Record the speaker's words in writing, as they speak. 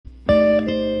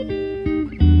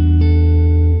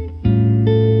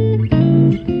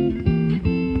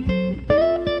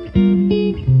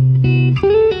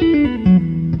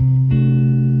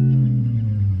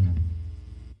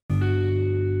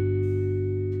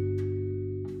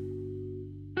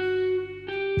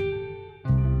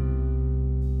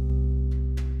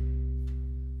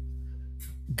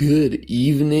Good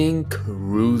evening,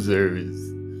 cruisers.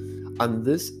 On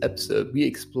this episode, we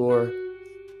explore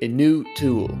a new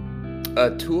tool,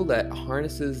 a tool that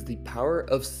harnesses the power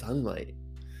of sunlight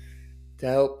to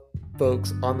help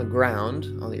folks on the ground,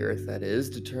 on the Earth that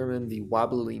is, determine the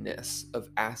wobbliness of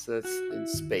assets in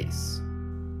space.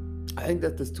 I think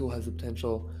that this tool has the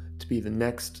potential to be the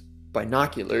next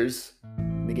binoculars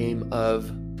in the game of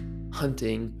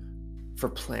hunting for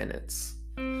planets.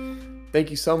 Thank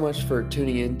you so much for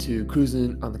tuning in to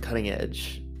Cruising on the Cutting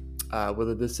Edge.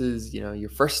 Whether this is, your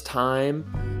first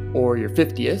time or your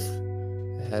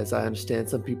 50th, as I understand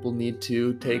some people need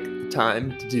to take the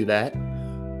time to do that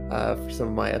for some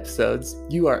of my episodes,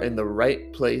 you are in the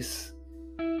right place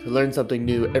to learn something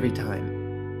new every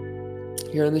time.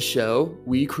 Here on the show,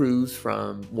 we cruise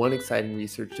from one exciting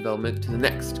research development to the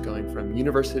next, going from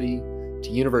university to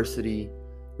university,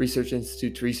 research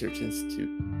institute to research institute.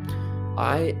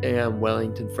 I am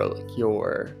Wellington Froelich,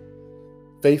 your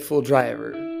faithful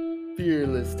driver,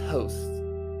 fearless host,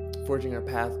 forging our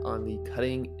path on the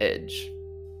cutting edge.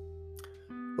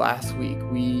 Last week,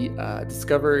 we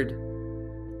discovered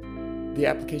the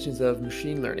applications of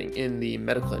machine learning in the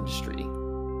medical industry.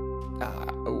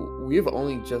 We have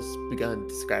only just begun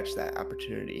to scratch that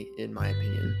opportunity, in my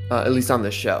opinion, at least on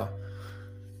this show.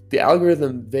 The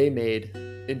algorithm they made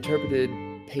interpreted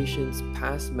patients'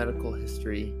 past medical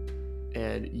history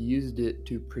and used it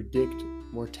to predict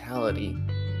mortality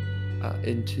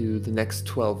into the next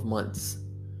 12 months.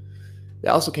 They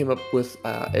also came up with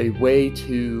a way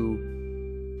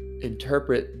to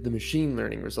interpret the machine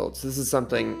learning results. This is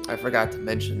something I forgot to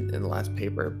mention in the last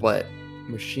paper, but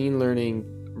machine learning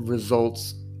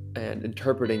results and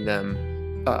interpreting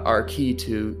them are key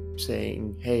to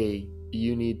saying, hey,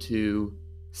 you need to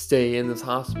stay in this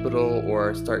hospital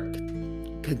or start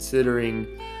considering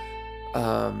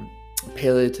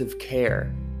palliative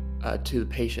care to the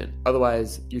patient.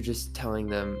 Otherwise, you're just telling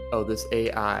them, oh, this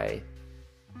AI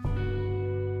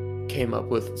came up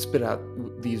with, spit out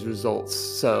these results,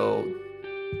 so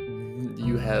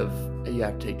you have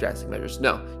to take drastic measures.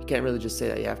 No, you can't really just say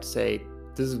that. You have to say,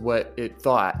 this is what it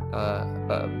thought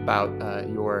about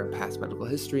your past medical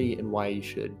history and why you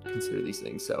should consider these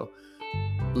things. So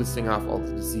listing off all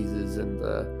the diseases and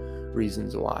the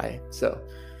reasons why. So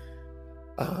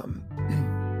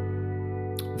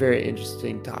very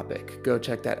interesting topic. Go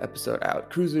check that episode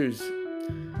out. Cruisers,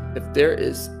 if there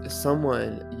is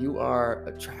someone you are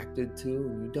attracted to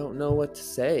and you don't know what to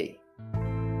say,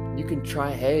 you can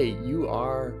try, hey,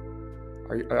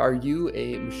 are you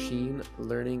a machine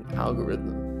learning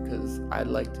algorithm? Because I'd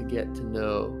like to get to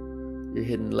know your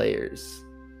hidden layers.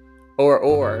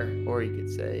 Or you could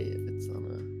say, if it's on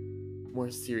a more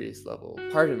serious level,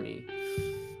 pardon me,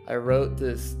 I wrote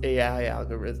this AI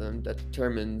algorithm that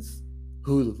determines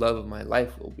who the love of my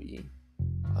life will be.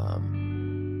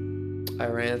 I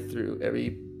ran through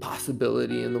every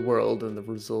possibility in the world and the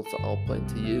results all point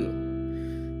to you.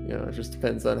 It just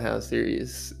depends on how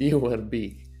serious you want to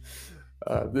be.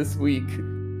 This week,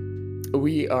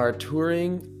 we are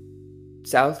touring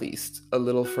southeast a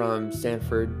little from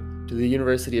Stanford to the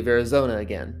University of Arizona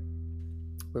again,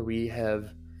 where we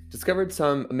have discovered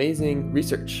some amazing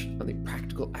research on the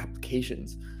practical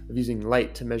applications of using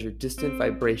light to measure distant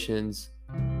vibrations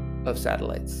of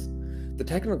satellites. The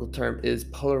technical term is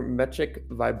polarimetric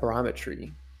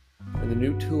vibrometry, and the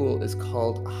new tool is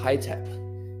called HITEP.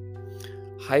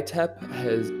 HITEP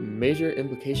has major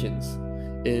implications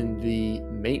in the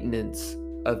maintenance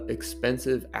of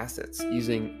expensive assets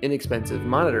using inexpensive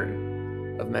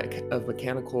monitoring of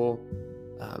mechanical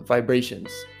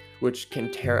vibrations, which can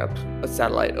tear up a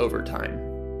satellite over time.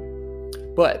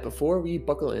 But before we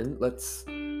buckle in, let's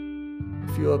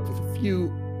fuel up with a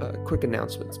few quick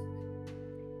announcements.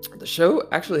 The show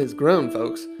actually has grown,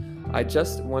 folks. I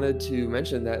just wanted to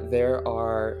mention that there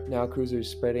are now cruisers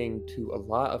spreading to a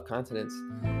lot of continents.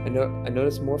 I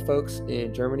noticed more folks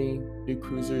in Germany, new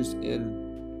cruisers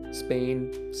in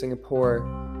Spain, Singapore,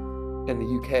 and the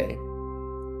UK.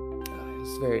 I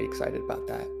was very excited about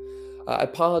that. I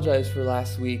apologize for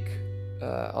last week.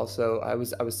 Also, I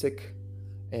was sick,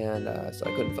 and so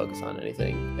I couldn't focus on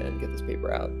anything and get this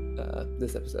paper out,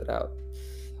 this episode out.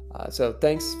 So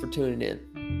thanks for tuning in.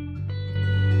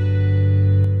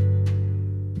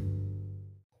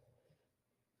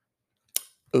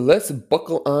 Let's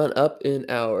buckle on up in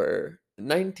our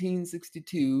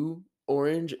 1962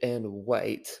 orange and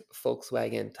white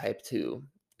Volkswagen Type 2.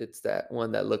 It's that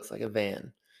one that looks like a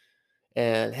van.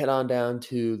 And head on down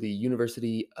to the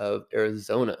University of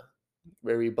Arizona,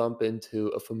 where we bump into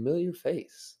a familiar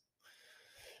face.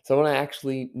 Someone I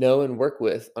actually know and work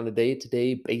with on a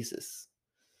day-to-day basis.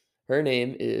 Her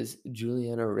name is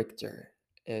Juliana Richter,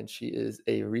 and she is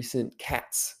a recent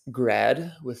CATS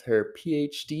grad with her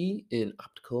PhD in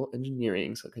optical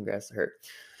engineering. So, congrats to her.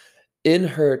 In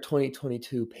her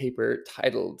 2022 paper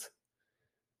titled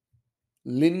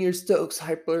Linear Stokes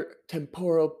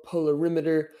Hypertemporal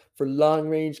Polarimeter for Long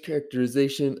Range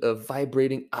Characterization of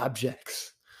Vibrating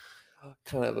Objects.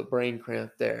 Kind of a brain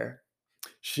cramp there.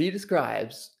 She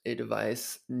describes a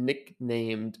device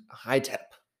nicknamed HYTEP,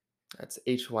 that's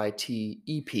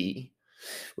HYTEP,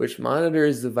 which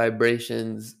monitors the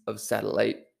vibrations of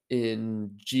satellite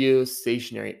in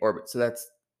geostationary orbit. So that's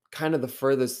kind of the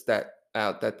furthest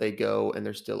out that they go, and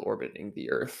they're still orbiting the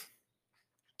Earth.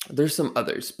 There's some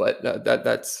others, but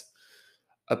that's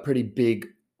a pretty big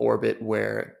orbit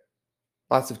where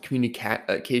lots of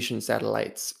communication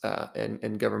satellites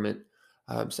and government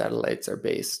satellites are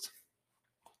based,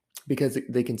 because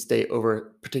they can stay over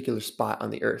a particular spot on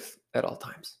the Earth at all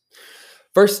times.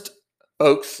 First,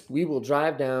 folks, we will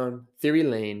drive down Theory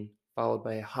Lane, followed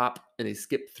by a hop and a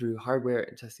skip through Hardware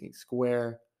and Testing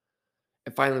Square.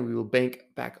 And finally, we will bank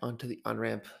back onto the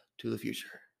on-ramp to the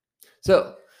future.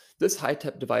 So, this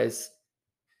HYTEP device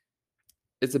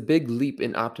is a big leap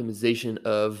in optimization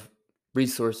of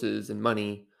resources and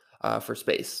money for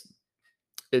space.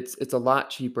 It's a lot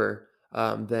cheaper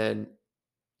than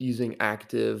using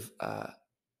active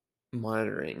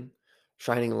monitoring,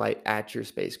 shining light at your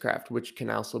spacecraft, which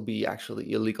can also be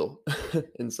actually illegal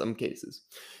in some cases.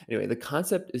 Anyway, the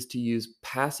concept is to use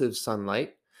passive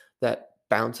sunlight that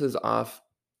bounces off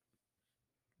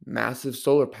massive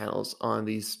solar panels on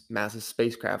these massive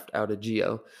spacecraft out of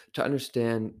geo to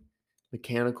understand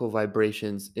mechanical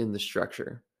vibrations in the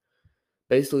structure,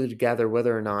 basically to gather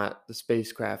whether or not the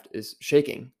spacecraft is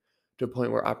shaking to a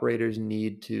point where operators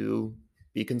need to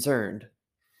be concerned.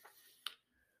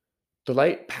 The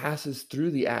light passes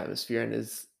through the atmosphere and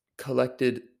is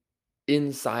collected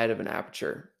inside of an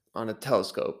aperture on a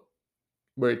telescope,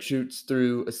 where it shoots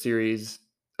through a series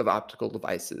of optical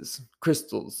devices,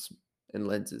 crystals, and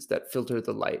lenses that filter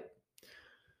the light.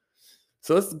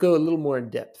 So let's go a little more in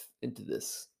depth into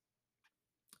this.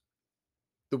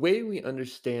 The way we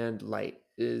understand light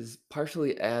is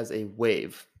partially as a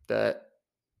wave that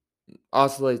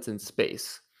oscillates in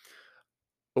space.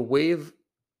 A wave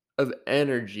of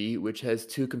energy which has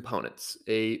two components,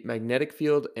 a magnetic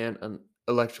field and an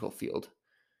electrical field,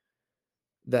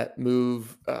 that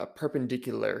move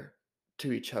perpendicular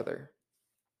to each other.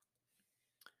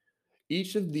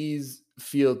 Each of these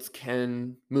fields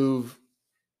can move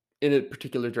in a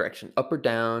particular direction, up or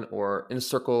down, or in a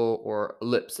circle or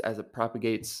ellipse as it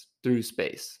propagates through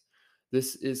space.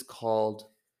 This is called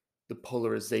the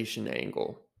polarization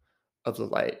angle of the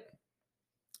light.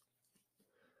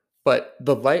 But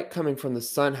the light coming from the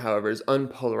sun, however, is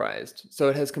unpolarized, so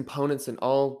it has components in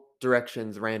all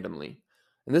directions randomly.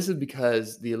 And this is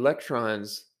because the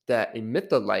electrons that emit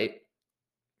the light,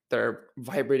 that are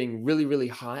vibrating really, really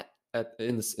hot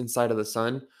inside of the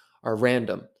sun, are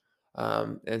random.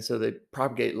 And so they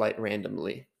propagate light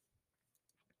randomly.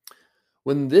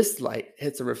 When this light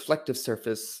hits a reflective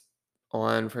surface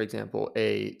on, for example,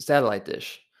 a satellite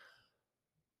dish,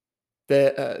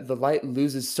 the light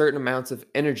loses certain amounts of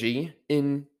energy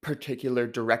in particular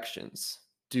directions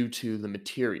due to the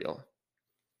material.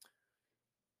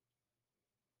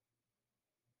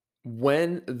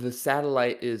 When the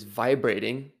satellite is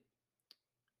vibrating,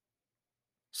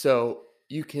 so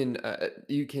you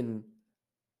can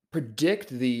predict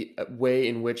the way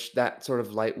in which that sort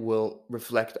of light will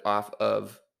reflect off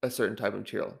of a certain type of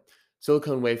material.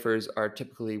 Silicone wafers are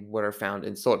typically what are found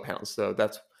in solar panels, so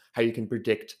that's how you can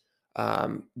predict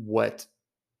what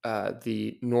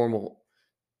the normal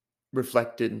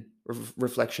reflection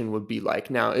would be like.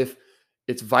 Now, if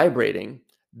it's vibrating,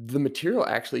 the material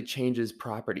actually changes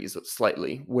properties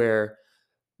slightly, where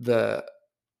the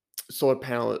solar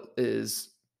panel is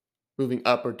moving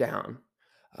up or down.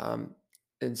 Um,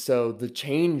 and so the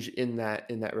change in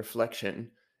that reflection,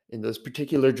 in those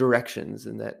particular directions,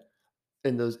 in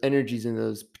those energies, in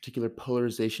those particular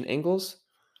polarization angles,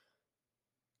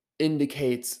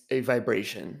 indicates a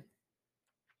vibration.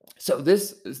 So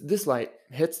this light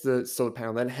hits the solar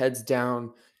panel, then heads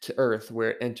down to Earth,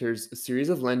 where it enters a series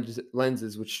of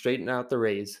lenses which straighten out the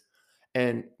rays,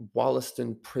 and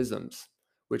Wollaston prisms,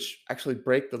 which actually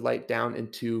break the light down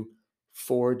into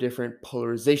four different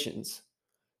polarizations,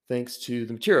 thanks to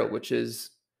the material, which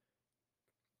is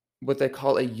what they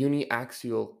call a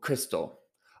uniaxial crystal.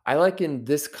 I liken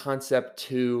this concept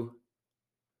to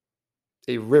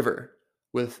a river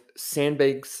with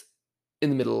sandbanks in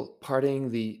the middle, parting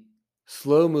the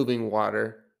slow moving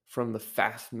water from the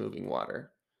fast moving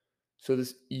water. So,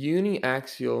 this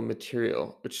uniaxial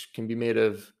material, which can be made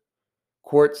of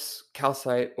quartz,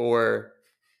 calcite, or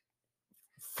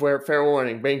fair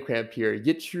warning, brain cramp here,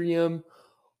 yttrium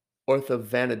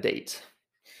orthovanadate.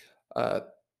 Uh,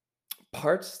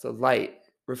 Parts the light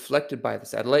reflected by the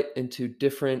satellite into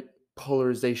different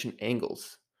polarization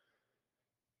angles.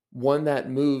 One that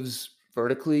moves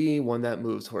vertically, one that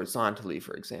moves horizontally,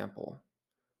 for example.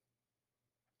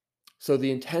 So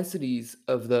the intensities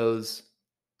of those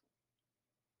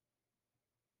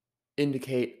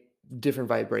indicate different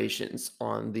vibrations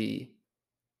on the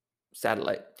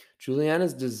satellite.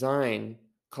 Juliana's design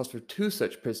calls for two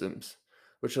such prisms,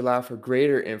 which allow for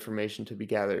greater information to be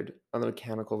gathered on the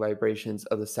mechanical vibrations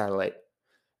of the satellite,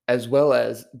 as well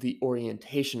as the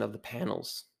orientation of the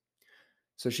panels.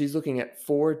 So she's looking at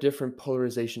four different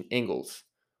polarization angles,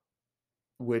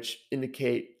 which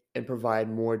indicate and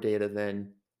provide more data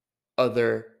than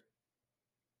other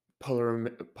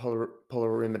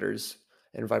polarimeters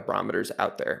and vibrometers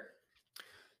out there.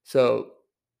 So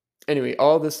anyway,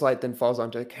 all this light then falls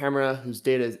onto a camera whose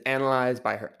data is analyzed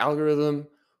by her algorithm,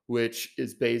 which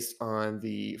is based on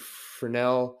the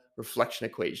Fresnel reflection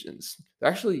equations. They're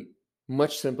actually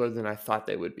much simpler than I thought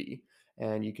they would be,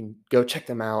 and you can go check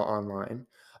them out online.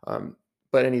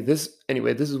 But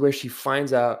anyway, this is where she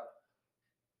finds out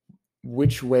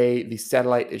which way the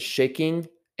satellite is shaking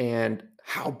and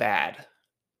how bad.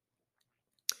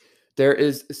 There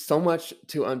is so much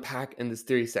to unpack in this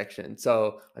theory section,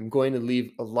 so I'm going to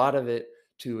leave a lot of it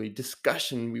to a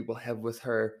discussion we will have with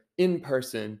her in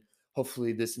person,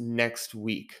 hopefully this next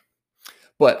week.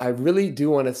 But I really do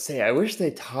want to say, I wish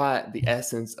they taught the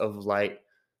essence of light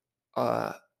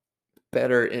uh,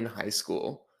 better in high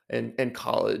school and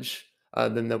college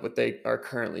than what they are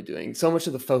currently doing. So much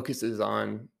of the focus is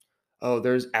on, oh,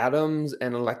 there's atoms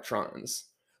and electrons,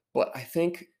 but I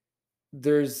think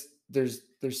there's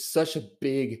such a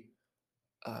big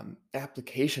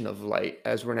application of light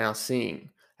as we're now seeing,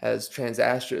 as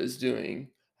Transastra is doing,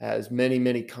 as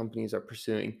many companies are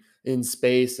pursuing in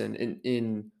space and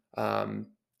in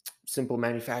simple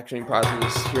manufacturing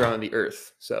processes here on the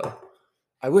Earth. So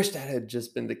I wish that had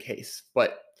just been the case,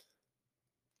 but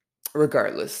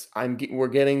regardless, we're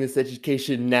getting this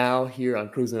education now here on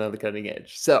Cruising on the Cutting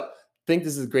Edge. So I think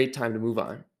this is a great time to move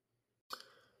on.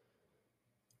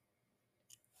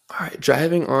 All right,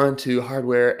 driving on to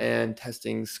hardware and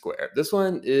testing square. This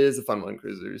one is a fun one,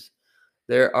 cruisers.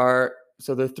 There are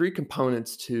three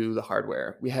components to the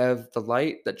hardware. We have the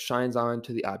light that shines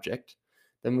onto the object,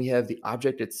 then we have the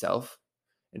object itself,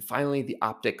 and finally the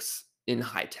optics in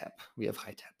HITEP. We have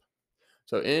HITEP.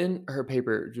 So in her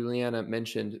paper, Juliana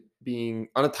mentioned being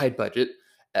on a tight budget,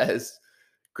 as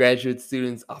graduate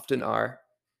students often are.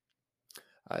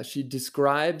 She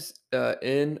describes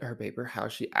in her paper how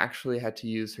she actually had to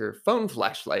use her phone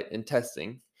flashlight in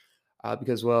testing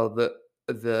because, well,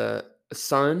 the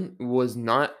sun was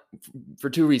not, for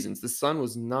two reasons. The sun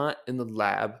was not in the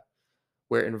lab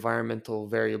where environmental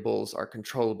variables are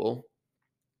controllable,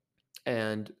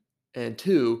 and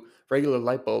two, regular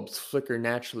light bulbs flicker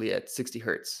naturally at 60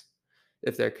 hertz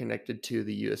if they're connected to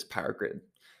the US power grid,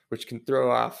 which can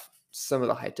throw off some of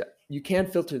the high tech. You can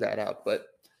filter that out, but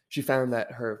she found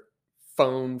that her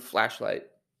phone flashlight,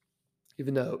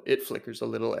 even though it flickers a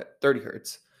little at 30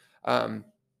 hertz, um,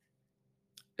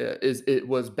 it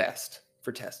was best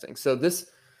for testing. So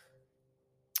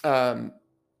um,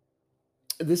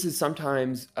 this is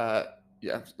sometimes,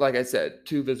 yeah, like I said,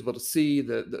 too visible to see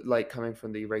the light coming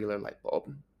from the regular light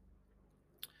bulb.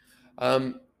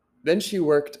 Then she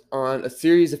worked on a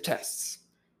series of tests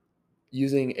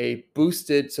using a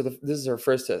boosted. So this is her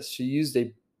first test. She used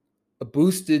a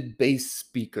boosted bass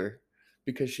speaker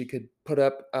because she could put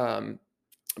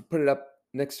it up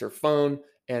next to her phone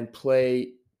and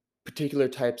play particular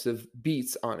types of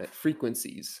beats on it,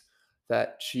 frequencies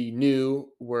that she knew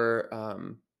were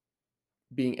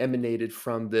being emanated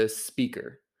from this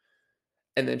speaker.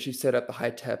 And then she set up a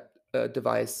HITEP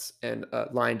device and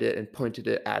lined it and pointed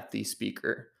it at the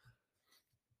speaker.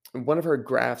 And one of her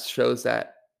graphs shows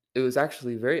that it was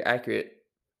actually very accurate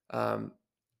um,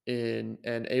 in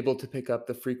and able to pick up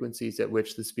the frequencies at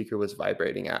which the speaker was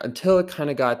vibrating at until it kind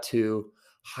of got to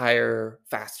higher,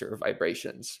 faster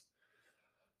vibrations.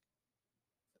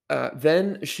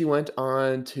 Then she went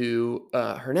on to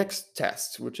her next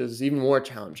test, which is even more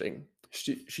challenging.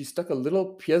 She stuck a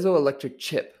little piezoelectric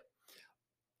chip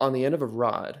on the end of a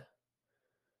rod,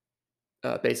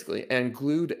 basically, and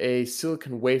glued a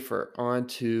silicon wafer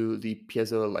onto the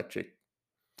piezoelectric.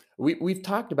 We've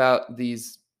talked about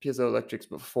these piezoelectrics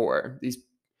before. These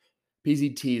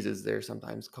PZTs, as they're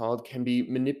sometimes called, can be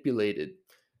manipulated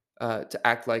to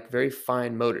act like very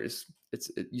fine motors.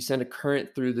 You send a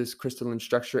current through this crystalline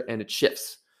structure and it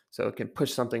shifts. So it can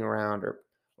push something around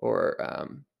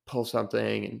or pull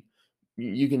something, and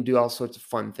you can do all sorts of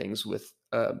fun things with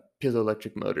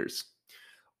piezoelectric motors.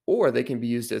 Or they can be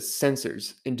used as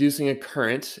sensors, inducing a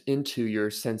current into your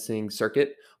sensing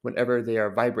circuit whenever they are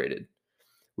vibrated,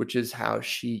 which is how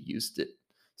she used it.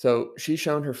 So she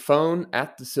shown her phone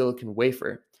at the silicon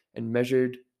wafer and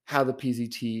measured how the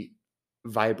PZT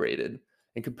vibrated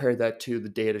and compared that to the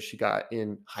data she got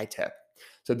in HiTep.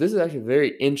 So this is actually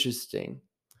very interesting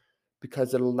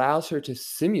because it allows her to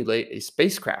simulate a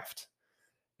spacecraft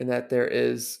in that there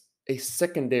is a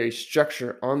secondary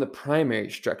structure on the primary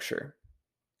structure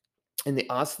and they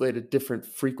oscillate at different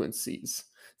frequencies.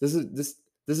 This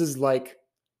is like,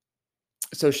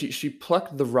 so she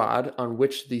plucked the rod on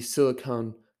which the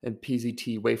silicone and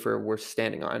PZT wafer were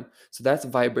standing on. So that's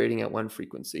vibrating at one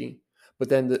frequency, but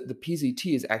then the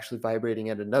PZT is actually vibrating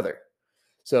at another.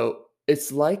 So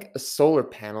it's like a solar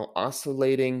panel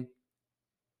oscillating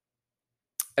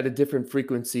at a different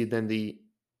frequency than the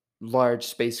large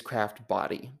spacecraft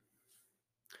body.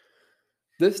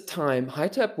 This time,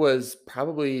 HiTep was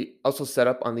probably also set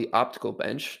up on the optical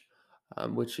bench,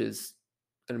 which is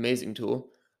an amazing tool,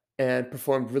 and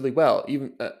performed really well,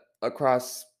 even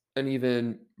across an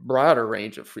even broader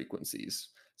range of frequencies.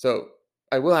 So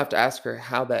I will have to ask her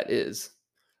how that is,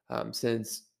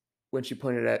 since when she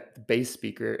pointed at the bass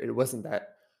speaker, it wasn't that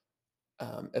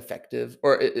effective,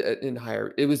 or in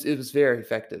higher. It was very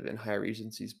effective in higher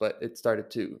regencies, but it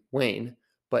started to wane.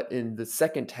 But in the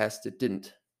second test, it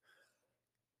didn't.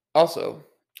 Also,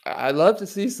 I'd love to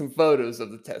see some photos of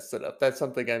the test setup. That's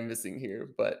something I'm missing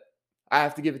here, but I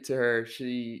have to give it to her.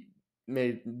 She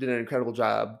did an incredible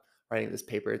job writing this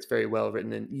paper. It's very well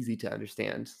written and easy to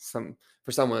understand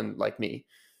for someone like me.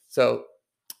 So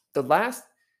the last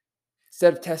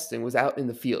set of testing was out in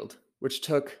the field, which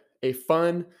took a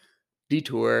fun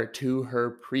detour to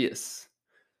her Prius.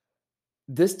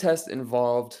 This test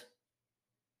involved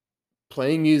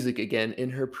playing music again in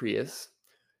her Prius,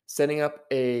 setting up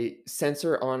a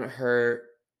sensor on her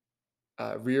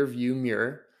rear view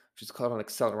mirror, which is called an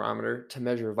accelerometer, to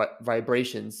measure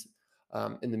vibrations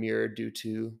in the mirror due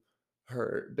to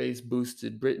her bass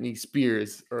boosted Britney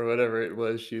Spears or whatever it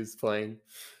was she was playing.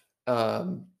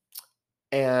 Um,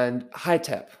 and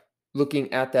HiTep,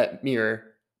 looking at that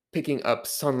mirror, picking up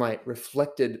sunlight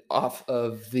reflected off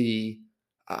of the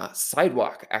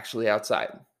sidewalk actually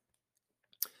outside.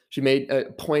 She made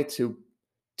a point to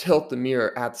tilt the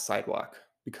mirror at the sidewalk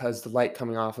because the light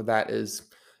coming off of that is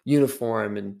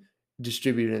uniform and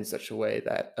distributed in such a way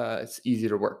that it's easy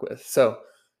to work with. So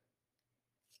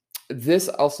this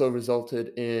also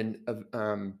resulted in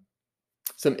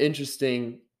some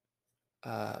interesting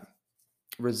uh,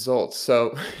 results.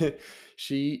 So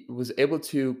she was able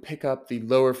to pick up the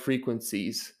lower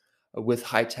frequencies with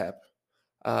HiTep,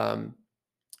 um,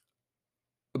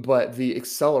 but the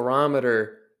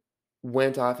accelerometer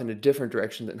went off in a different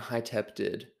direction than HiTep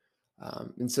did.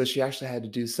 And so she actually had to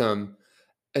do some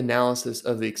analysis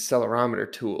of the accelerometer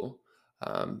tool.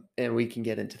 And we can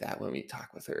get into that when we talk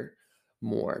with her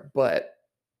more. But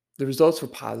the results were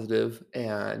positive,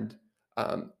 and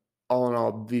all in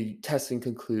all, the testing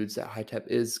concludes that HiTep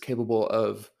is capable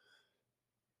of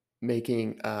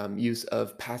making use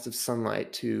of passive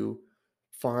sunlight to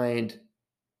find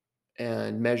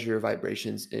and measure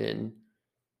vibrations in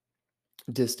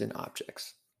distant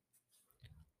objects.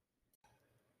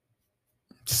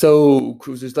 So,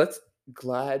 cruisers, let's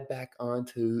glide back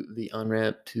onto the on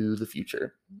ramp to the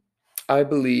future. I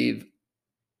believe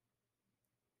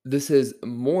this is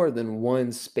more than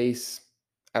one space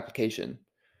application,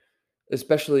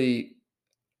 especially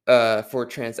for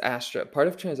TransAstra. Part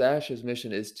of TransAstra's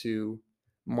mission is to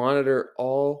monitor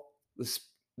all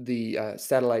the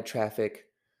satellite traffic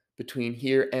between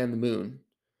here and the moon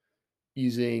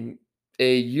using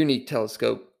a unique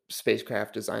telescope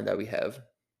spacecraft design that we have.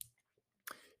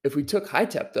 If we took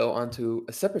HiTep, though, onto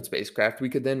a separate spacecraft, we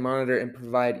could then monitor and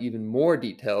provide even more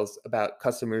details about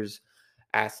customers'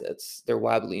 assets, their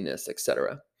wobbliness,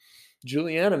 etc.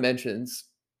 Juliana mentions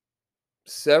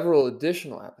several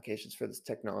additional applications for this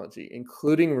technology,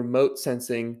 including remote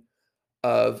sensing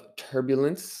of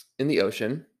turbulence in the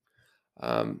ocean.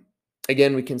 Um,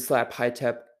 Again, we can slap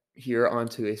HiTep here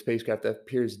onto a spacecraft that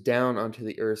peers down onto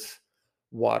the Earth's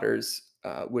waters,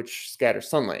 which scatter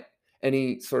sunlight.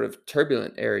 Any sort of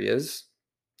turbulent areas,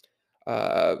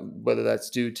 whether that's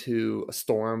due to a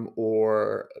storm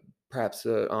or perhaps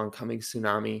an oncoming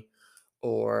tsunami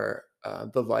or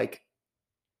the like,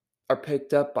 are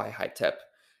picked up by HiTep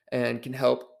and can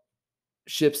help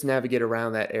ships navigate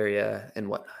around that area and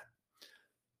whatnot.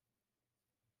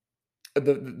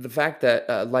 the fact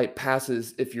that light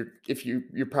passes, if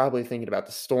you're probably thinking about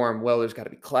the storm, well, there's got to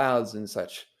be clouds and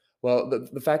such. Well,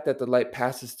 the fact that the light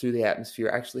passes through the atmosphere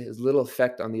actually has little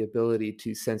effect on the ability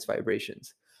to sense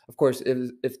vibrations. Of course,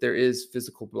 if there is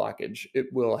physical blockage, it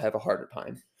will have a harder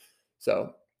time.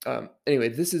 So, anyway,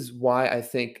 this is why I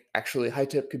think actually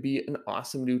HiTep could be an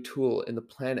awesome new tool in the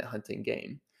planet hunting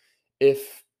game.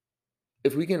 If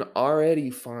if we can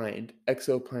already find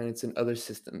exoplanets in other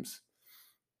systems,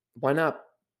 why not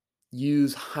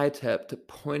use HiTep to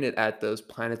point it at those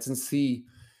planets and see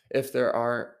if there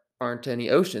aren't any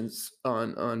oceans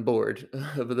on board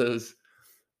of those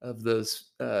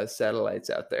satellites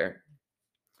out there.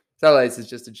 Satellites is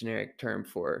just a generic term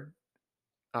for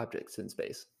objects in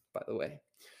space, by the way.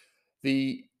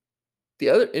 The the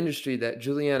other industry that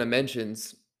Juliana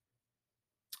mentions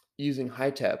using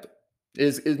HiTep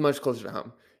is much closer to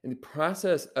home. In the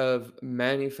process of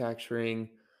manufacturing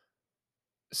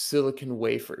silicon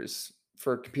wafers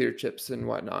for computer chips and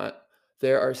whatnot,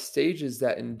 there are stages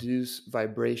that induce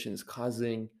vibrations,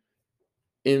 causing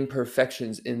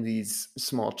imperfections in these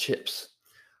small chips.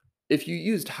 If you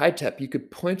used HiTep, you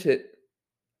could point it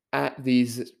at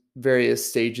these various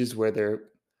stages where they're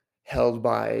held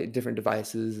by different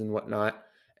devices and whatnot,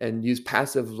 and use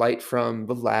passive light from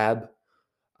the lab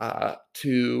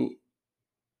to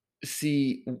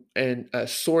see and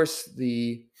source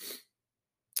the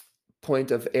point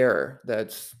of error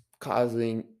that's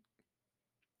causing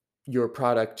your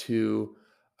product to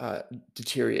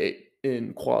deteriorate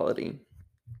in quality.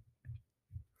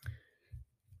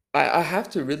 I have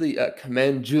to really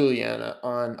commend Juliana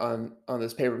on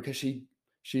this paper because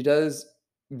she does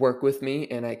work with me,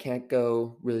 and I can't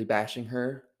go really bashing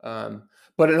her.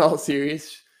 But in all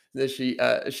seriousness,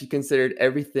 that she considered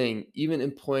everything, even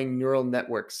employing neural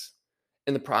networks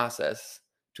in the process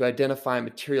to identify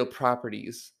material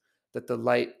properties that the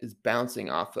light is bouncing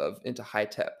off of into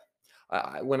HiTep.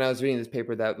 When I was reading this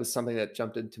paper, that was something that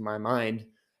jumped into my mind,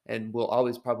 and will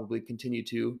always probably continue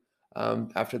to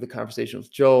after the conversation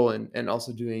with Joel, and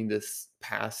also doing this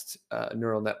past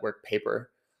neural network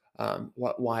paper.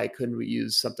 Why couldn't we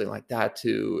use something like that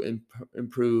to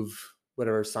improve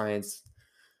whatever science?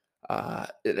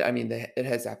 It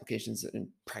has applications in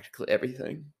practically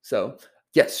everything. So,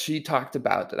 yes, she talked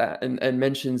about that, and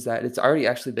mentions that it's already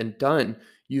actually been done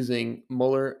using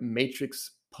molar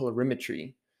matrix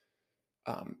polarimetry.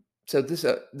 So this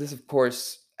of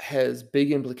course has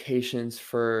big implications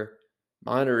for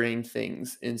monitoring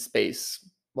things in space,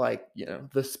 like the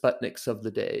Sputniks of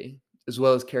the day, as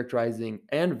well as characterizing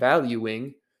and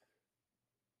valuing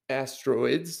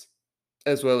asteroids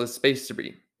as well as space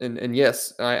debris. And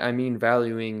yes, I mean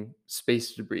valuing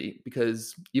space debris,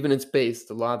 because even in space,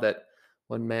 the law that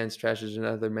one man's trash is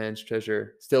another man's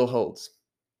treasure still holds.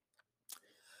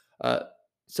 Uh,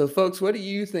 so, folks, what do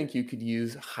you think you could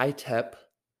use HiTep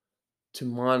to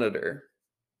monitor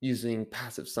using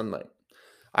passive sunlight?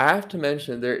 I have to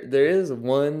mention there is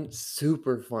one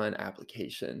super fun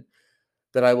application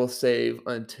that I will save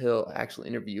until I actually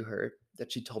interview her,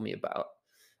 that she told me about.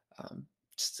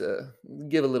 Just to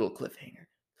give a little cliffhanger.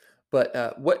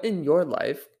 But what in your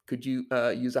life could you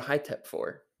use a HiTep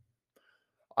for?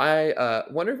 I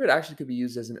wonder if it actually could be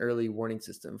used as an early warning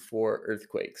system for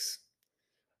earthquakes,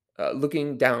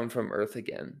 looking down from Earth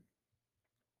again.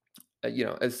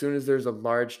 As soon as there's a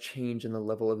large change in the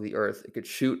level of the Earth, it could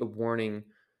shoot a warning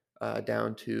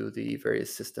down to the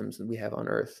various systems that we have on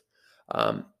Earth.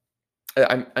 Um,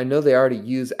 I know they already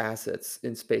use assets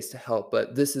in space to help,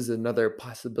 but this is another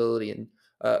possibility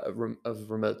of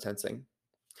remote sensing.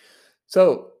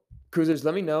 So, cruisers,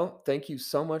 let me know. Thank you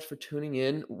so much for tuning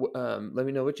in. Let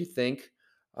me know what you think.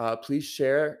 Please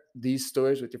share these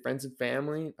stories with your friends and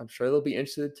family. I'm sure they'll be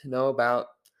interested to know about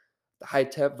the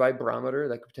HiTep vibrometer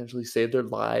that could potentially save their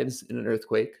lives in an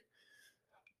earthquake.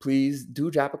 Please do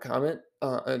drop a comment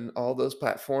on all those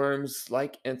platforms.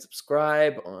 Like and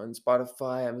subscribe on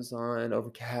Spotify, Amazon,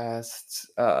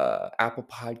 Overcast, Apple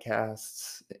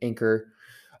Podcasts, Anchor.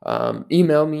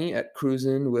 Email me at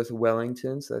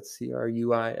cruisinwithwellington, so that's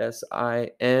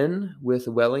CRUISIN with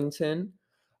Wellington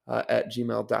at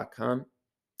gmail.com.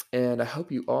 And I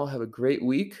hope you all have a great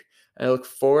week. I look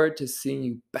forward to seeing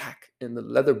you back in the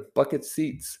leather bucket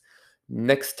seats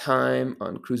next time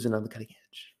on Cruising on the Cutting Edge.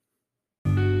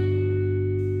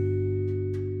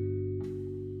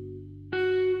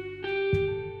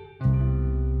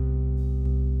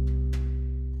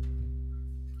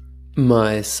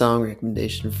 My song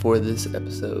recommendation for this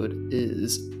episode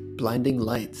is Blinding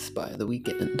Lights by The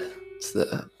Weeknd. It's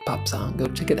the pop song. Go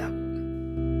check it out.